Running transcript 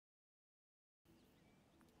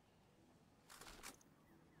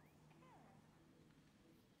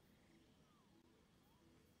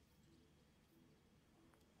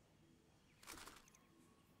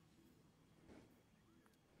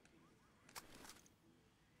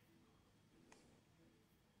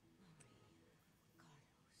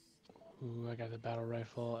Ooh, I got the battle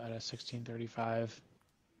rifle at a 1635.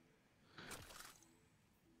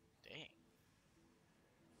 Dang.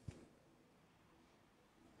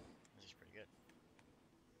 This is pretty good.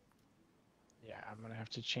 Yeah, I'm gonna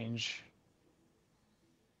have to change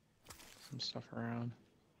some stuff around.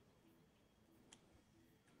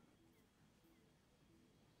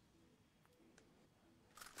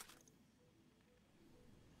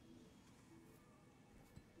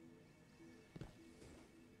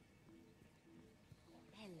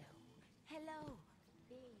 Hello. Hello.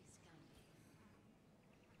 Please come.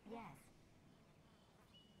 Yes.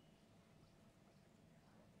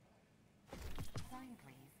 Sign,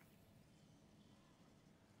 please.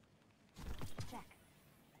 Check.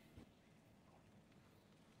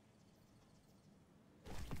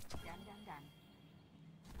 Done.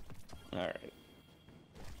 Alright.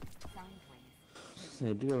 Sign, please. So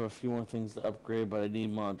I do have a few more things to upgrade, but I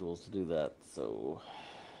need modules to do that, so...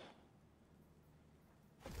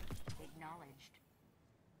 Acknowledged.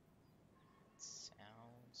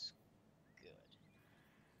 Sounds good.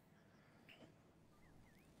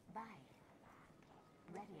 Bye.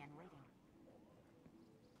 Ready and waiting.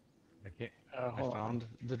 Okay, I I found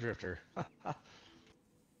the drifter. The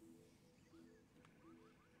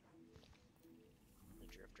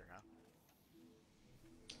drifter, huh?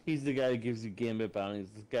 He's the guy who gives you Gambit bounties.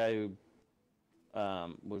 This guy who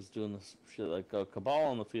was doing this shit like a cabal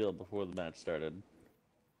on the field before the match started.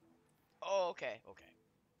 Oh, okay, okay.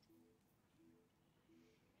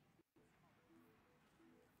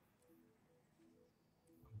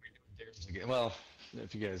 Well,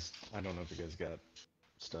 if you guys, I don't know if you guys got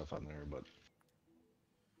stuff on there, but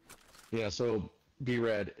yeah. So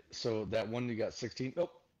B-Rad. So that one you got 16.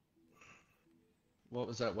 Nope. What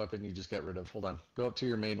was that weapon you just got rid of? Hold on. Go up to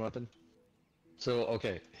your main weapon. So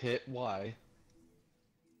okay, hit Y,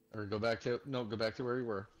 or go back to go back to where you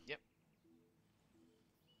were. Yep.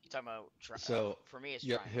 You talking about? So for me, it's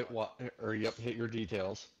yep, triangle. hit Y, or yep, hit your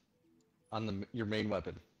details on your main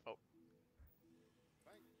weapon. Oh.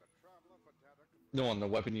 No, on the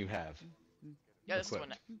weapon you have. Yeah, this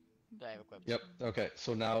equipped. is the one that I have equipped. Yep. Okay.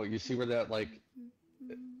 So now you see where that like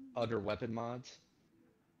under weapon mods.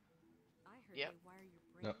 I heard Yep. they wire your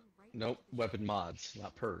brain No, right nope. into the Weapon ship. mods,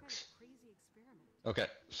 not perks. What kind of crazy experiment? Okay.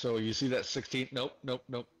 So you see that 16? Nope. Nope.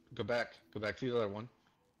 Nope. Go back. Go back to the other one.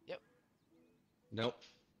 Yep. Nope.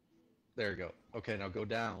 There you go. Okay. Now go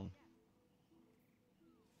down.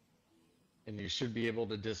 And you should be able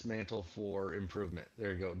to dismantle for improvement.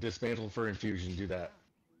 There you go. Dismantle for infusion. Do that.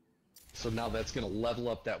 So now that's going to level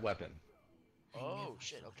up that weapon. Oh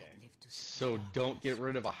shit. Okay. So don't get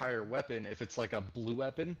rid of a higher weapon if it's like a blue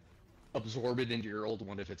weapon. Absorb it into your old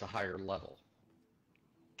one if it's a higher level.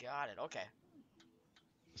 Got it. Okay.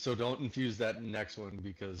 So don't infuse that next one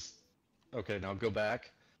because... Okay, now go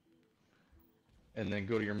back. And then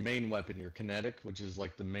go to your main weapon, your kinetic, which is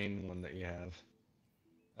like the main one that you have.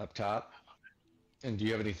 Up top. And do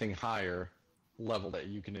you have anything higher level that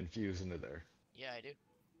you can infuse into there? Yeah, I do.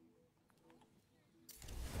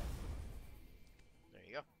 There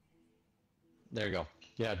you go. There you go.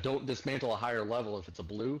 Yeah, don't dismantle a higher level if it's a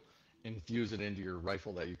blue. Infuse it into your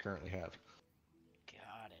rifle that you currently have.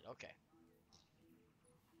 Got it. Okay.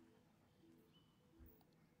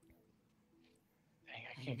 Dang,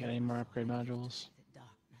 I can't get any more upgrade modules.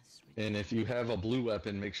 And if you have a blue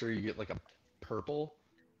weapon, make sure you get like a purple,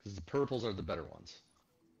 because the purples are the better ones.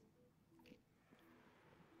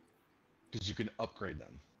 Because you can upgrade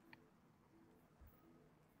them.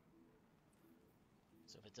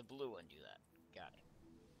 So if it's a blue one, do that. Got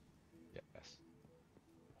it. Yes.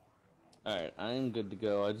 Alright, I am good to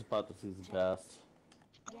go. I just bought the season pass.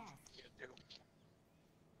 Yes.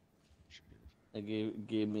 It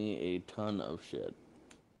gave me a ton of shit.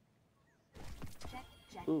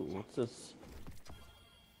 Check. Ooh, what's this?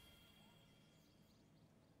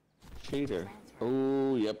 Shader.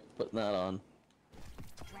 Oh, yep, putting that on.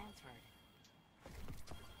 Transferred.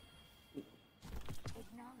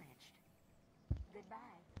 Acknowledged. Goodbye.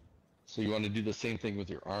 So you want to do the same thing with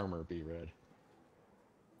your armor, B-Rad.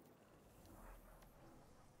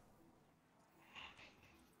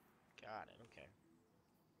 Got it. Okay.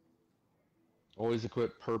 Always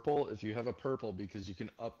equip purple if you have a purple because you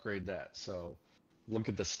can upgrade that. So look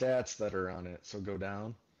at the stats that are on it. So go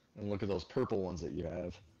down and look at those purple ones that you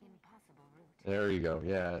have. Impossible route. There you go.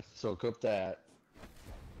 Yeah. So equip that.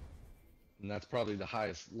 And that's probably the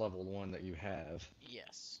highest level one that you have.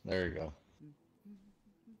 Yes. There you go.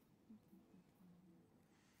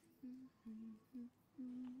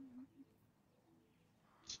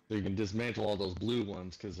 So you can dismantle all those blue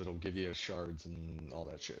ones because it'll give you shards and all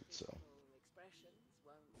that shit. So Expressions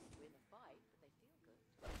won't win a fight, but they feel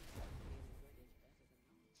good.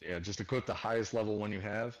 Yeah, just equip the highest level one you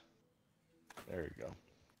have. There you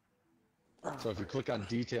go. So if you click on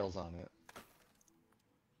details on it,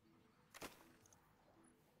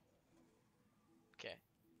 Okay.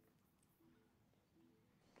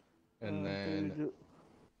 and then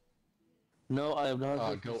No, I have not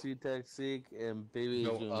hit go the C-Tech Seek, and baby is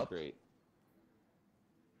go doing up. great.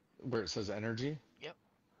 Where it says energy, Yep.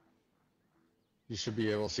 you should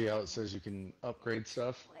be able to see how it says you can upgrade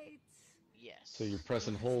stuff. Plates. Yes. So you press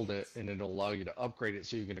and hold it, and it'll allow you to upgrade it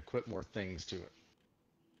so you can equip more things to it.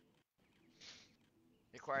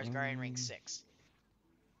 Requires Guardian rank 6.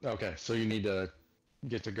 Okay, so you need to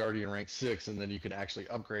get to Guardian rank 6, and then you can actually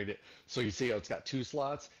upgrade it. So you see how it's got 2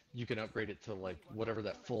 slots? You can upgrade it to like whatever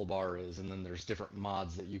that full bar is, and then there's different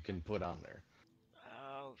mods that you can put on there.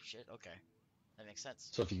 Oh shit. Okay. That makes sense.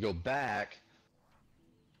 So if you go back,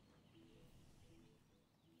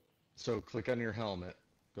 so click on your helmet.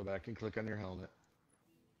 Go back and click on your helmet.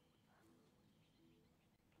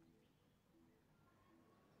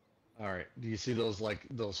 All right. Do you see those like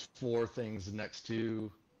those 4 things next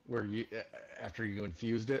to where you after you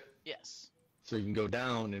infused it? Yes. So you can go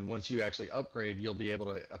down, and once you actually upgrade, you'll be able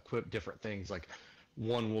to equip different things. Like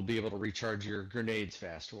one will be able to recharge your grenades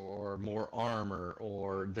faster, or more armor,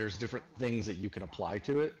 or there's different things that you can apply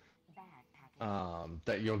to it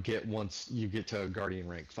that you'll get once you get to Guardian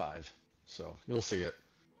rank 5. So you'll see it.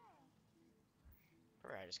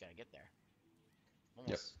 Alright, I just gotta get there.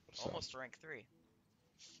 Yep. Almost to rank 3.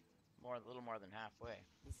 A little more than halfway.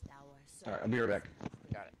 All right, I'll be right back.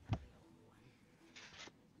 Got it.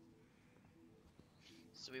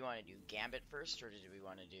 So we want to do Gambit first, or did we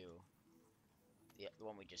want to do the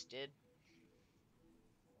one we just did?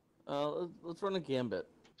 Let's run a Gambit.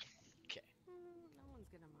 Okay. No one's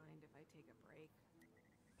gonna mind if I take a break.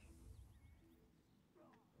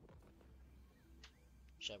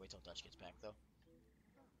 Should I wait till Dutch gets back, though?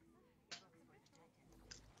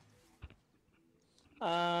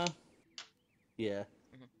 Yeah.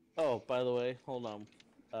 Mhm. Oh, by the way, hold on.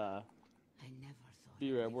 I never thought.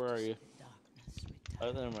 B-Rad, where are you? Darkness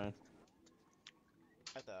Oh, never mind.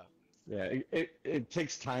 At the Yeah, it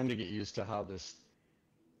takes time to get used to how this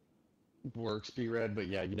works, B-Red, but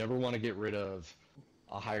yeah, you never want to get rid of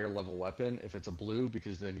a higher level weapon if it's a blue,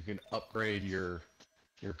 because then you can upgrade your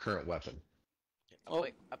current weapon.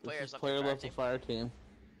 a player's player left the team. fire team.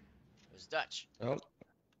 It was Dutch. Oh,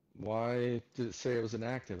 why did it say it was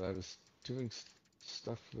inactive? I was doing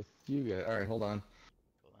stuff with you guys. All right, hold on.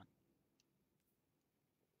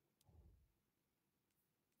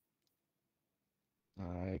 Hold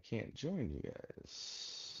on. I can't join you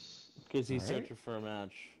guys. Because he's All right. searching for a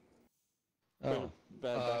match. Oh,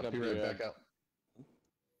 back up, B-Red, B-Rad. back up.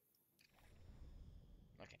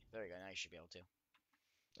 Okay, there we go. Now you should be able to.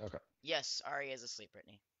 Okay. Yes, Ari is asleep,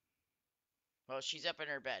 Brittany. Well, she's up in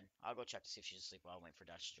her bed. I'll go check to see if she's asleep while I'm waiting for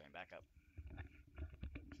Dutch to join back up.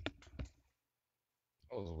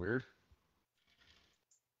 That was weird.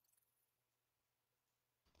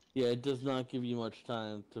 Yeah, it does not give you much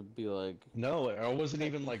time to be like... No, I wasn't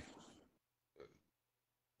even like...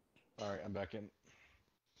 All right, I'm back in.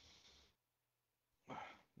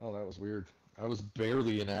 Oh, that was weird. I was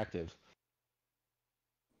barely inactive.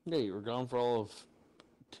 Yeah, you were gone for all of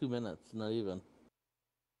 2 minutes, not even.